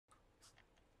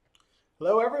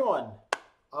Hello, everyone.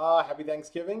 Happy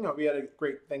Thanksgiving. Hope you had a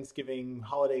great Thanksgiving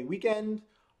holiday weekend.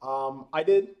 I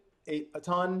did, ate a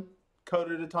ton,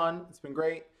 coded a ton. It's been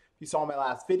great. If you saw my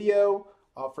last video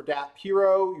for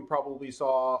DappHero, you probably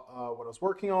saw what I was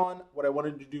working on. What I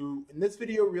wanted to do in this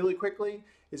video really quickly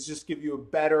is just give you a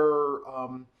better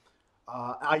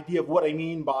idea of what I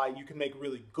mean by you can make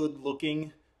really good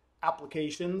looking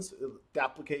applications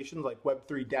like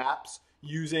web3 dApps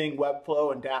using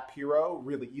Webflow and DappHero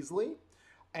really easily.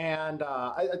 And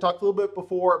I talked a little bit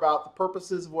before about the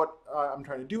purposes of what I'm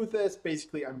trying to do with this.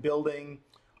 Basically, I'm building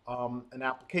an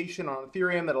application on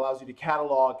Ethereum that allows you to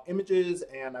catalog images,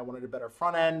 and I wanted a better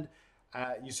front end.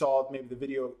 You saw maybe the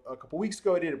video a couple weeks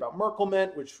ago I did about Merkle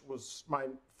Mint, which was my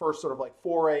first sort of like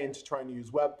foray into trying to use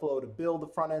Webflow to build the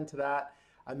front end to that.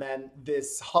 And then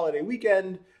this holiday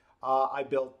weekend, I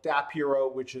built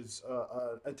DappHero, which is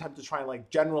an attempt to try and like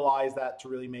generalize that to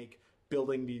really make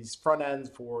building these front ends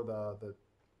for the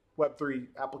Web3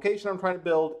 application I'm trying to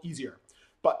build easier.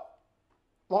 But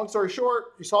long story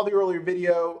short, you saw the earlier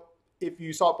video. If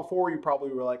you saw it before, you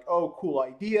probably were like, oh, cool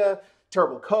idea,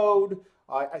 terrible code.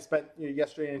 I spent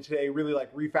yesterday and today really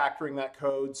like refactoring that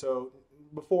code. So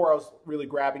before I was really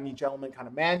grabbing each element kind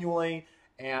of manually,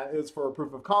 and it was for a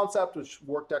proof of concept, which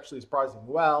worked actually surprisingly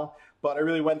well. But I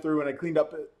really went through and I cleaned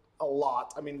up a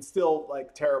lot. I mean, it's still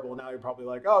like terrible. Now you're probably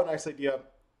like, oh, nice idea.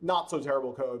 Not so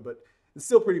terrible code, but it's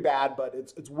still pretty bad, but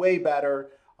it's way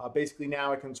better. Basically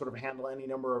now I can sort of handle any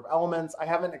number of elements. I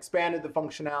haven't expanded the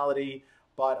functionality,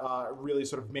 but really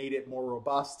sort of made it more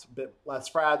robust, a bit less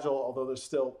fragile, although there's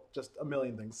still just a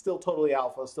million things. Still totally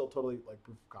alpha, still totally like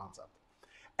proof of concept.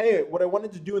 Anyway, what I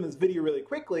wanted to do in this video really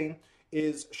quickly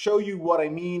is show you what I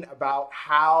mean about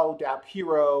how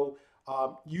DappHero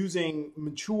using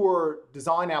mature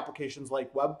design applications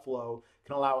like Webflow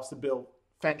can allow us to build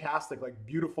fantastic, like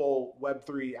beautiful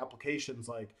Web3 applications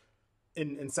like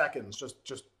in seconds,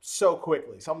 just so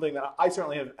quickly, something that I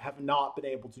certainly have not been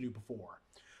able to do before.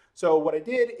 So what I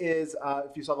did is,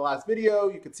 if you saw the last video,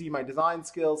 you could see my design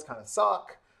skills kind of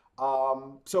suck.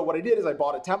 So what I did is I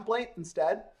bought a template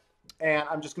instead, and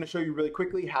I'm just going to show you really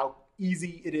quickly how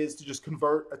easy it is to just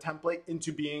convert a template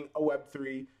into being a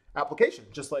Web3 application,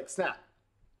 just like Snap.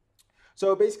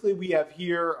 So basically we have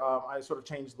here, I sort of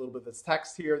changed a little bit of this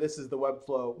text here. This is the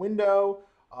Webflow window.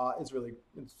 I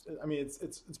mean,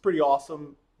 it's pretty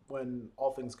awesome when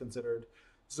all things considered.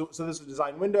 So this is a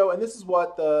design window, and this is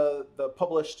what the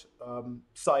published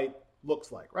site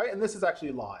looks like, right? And this is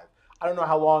actually live. I don't know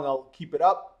how long I'll keep it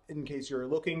up in case you're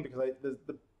looking, because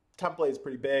the template is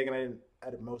pretty big and I didn't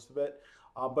edit most of it.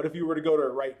 But if you were to go to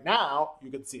it right now,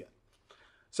 you could see it.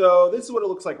 So this is what it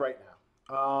looks like right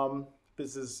now.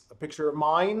 This is a picture of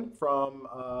mine from,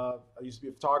 I used to be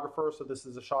a photographer, so this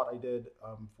is a shot I did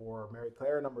for Mary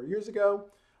Claire a number of years ago.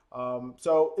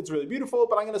 So it's really beautiful,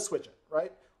 but I'm going to switch it,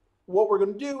 right? What we're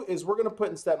going to do is we're going to put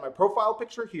instead my profile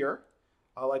picture here,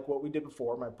 like what we did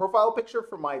before, my profile picture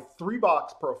for my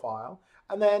 3-box profile.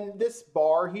 And then this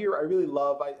bar here, I really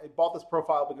love. I bought this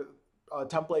profile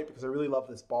template because I really love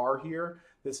this bar here.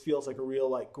 This feels like a real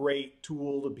like great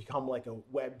tool to become like a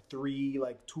Web3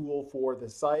 like tool for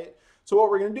this site. So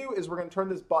what we're going to do is we're going to turn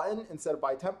this button, instead of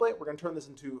by template, we're going to turn this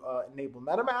into enable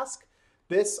MetaMask.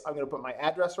 This, I'm going to put my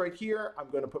address right here. I'm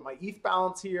going to put my ETH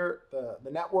balance here, the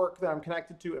network that I'm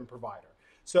connected to, and provider.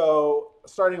 So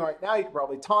starting right now, you can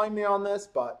probably time me on this,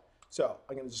 but so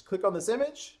I'm going to just click on this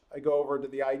image. I go over to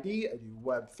the ID. I do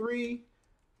Web3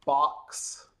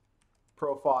 box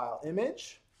profile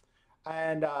image.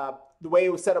 And the way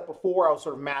it was set up before, I was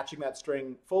sort of matching that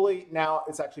string fully. Now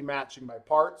it's actually matching by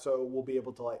part, so we'll be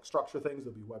able to like structure things.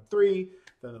 There'll be Web3,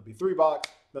 then there'll be 3-box,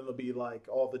 then there'll be like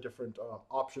all the different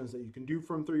options that you can do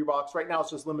from 3-box. Right now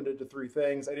it's just limited to 3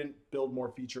 things. I didn't build more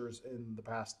features in the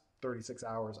past 36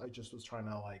 hours. I just was trying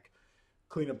to like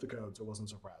clean up the code so it wasn't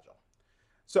so fragile.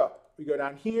 So we go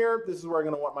down here. This is where I'm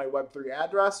going to want my Web3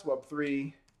 address.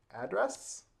 Web3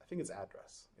 address. I think it's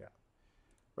address. Yeah.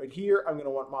 Right here, I'm going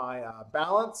to want my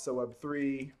balance, so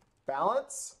Web3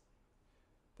 balance.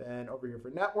 Then over here for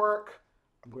network,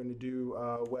 I'm going to do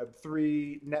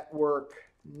Web3 network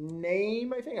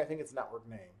name, I think it's network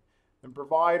name. And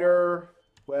provider,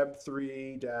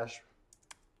 Web3 dash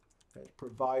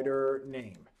provider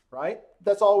name, right?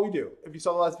 That's all we do. If you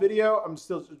saw the last video, I'm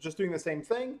still just doing the same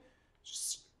thing,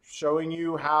 just showing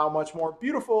you how much more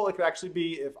beautiful it could actually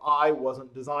be if I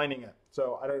wasn't designing it.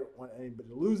 So I don't want anybody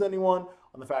to lose anyone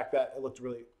on the fact that it looked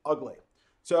really ugly.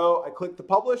 So I click to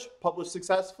publish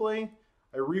successfully.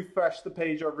 I refresh the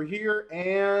page over here,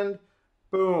 and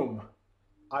boom,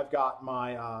 I've got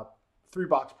my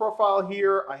 3-box profile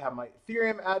here. I have my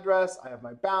Ethereum address. I have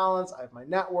my balance. I have my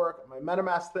network, my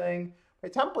MetaMask thing, my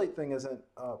template thing isn't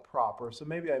proper, so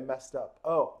maybe I messed up.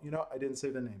 Oh, you know, I didn't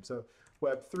save the name. So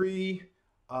web3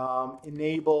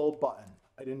 enable button.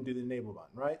 I didn't do the enable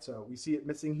button, right? So we see it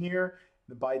missing here,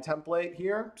 the by template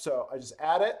here. So I just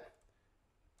add it,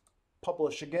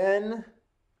 publish again,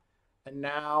 and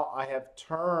now I have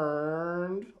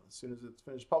turned, as soon as it's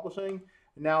finished publishing,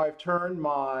 and now I've turned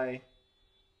my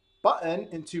button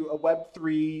into a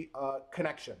Web3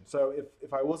 connection. So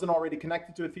if I wasn't already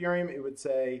connected to Ethereum, it would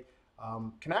say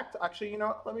connect. Actually, you know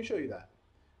what? Let me show you that.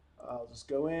 I'll just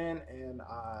go in and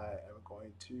I am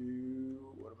going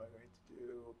to, what am I going to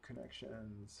do?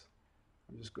 Connections.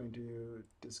 I'm just going to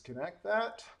disconnect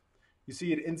that. You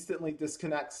see it instantly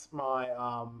disconnects my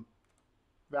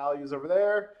values over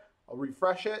there. I'll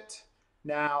refresh it.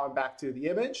 Now I'm back to the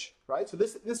image, right? So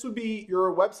this would be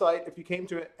your website if you came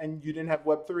to it and you didn't have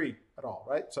Web3 at all,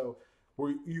 right? So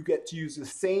where you get to use the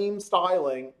same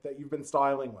styling that you've been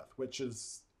styling with, which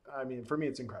is, I mean, for me,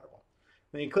 it's incredible.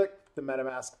 Then you click the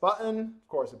MetaMask button. Of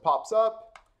course, it pops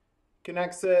up,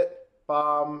 connects it,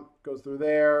 goes through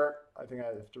there. I think I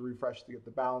have to refresh to get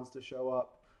the balance to show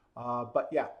up. But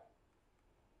yeah,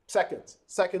 seconds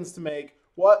to make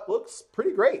what looks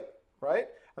pretty great, right?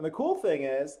 And the cool thing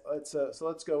is, so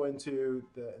let's go into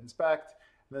the inspect,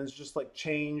 and then it's just like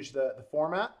change the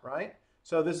format, right?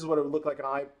 So this is what it would look like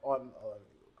on let me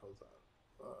close that.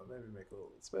 Maybe make a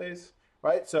little space,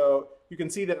 right? So you can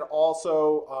see that it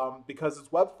also, because it's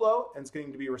Webflow and it's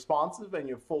getting to be responsive and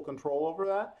you have full control over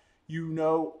that, you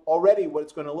know already what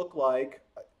it's going to look like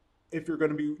if you're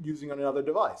going to be using on another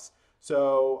device.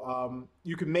 So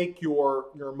you can make your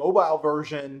mobile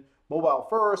version mobile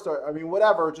first, or I mean,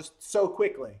 whatever, just so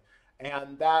quickly.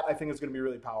 And that I think is going to be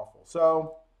really powerful.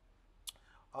 So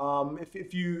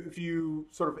if you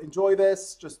sort of enjoy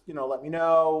this, just, you know, let me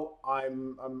know.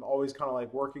 I'm always kind of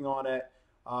like working on it.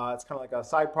 It's kind of like a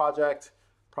side project.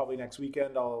 Probably next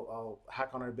weekend I'll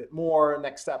hack on it a bit more.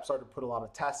 Next steps are to put a lot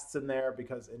of tests in there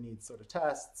because it needs sort of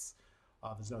tests.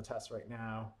 There's no tests right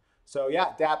now. So yeah,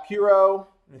 DappHero,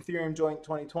 Ethereum Joint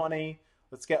 2020.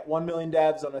 Let's get 1 million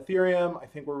devs on Ethereum. I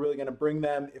think we're really going to bring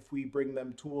them if we bring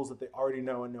them tools that they already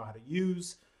know and know how to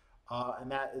use. And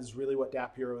that is really what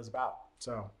DappHero is about.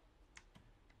 So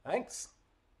thanks.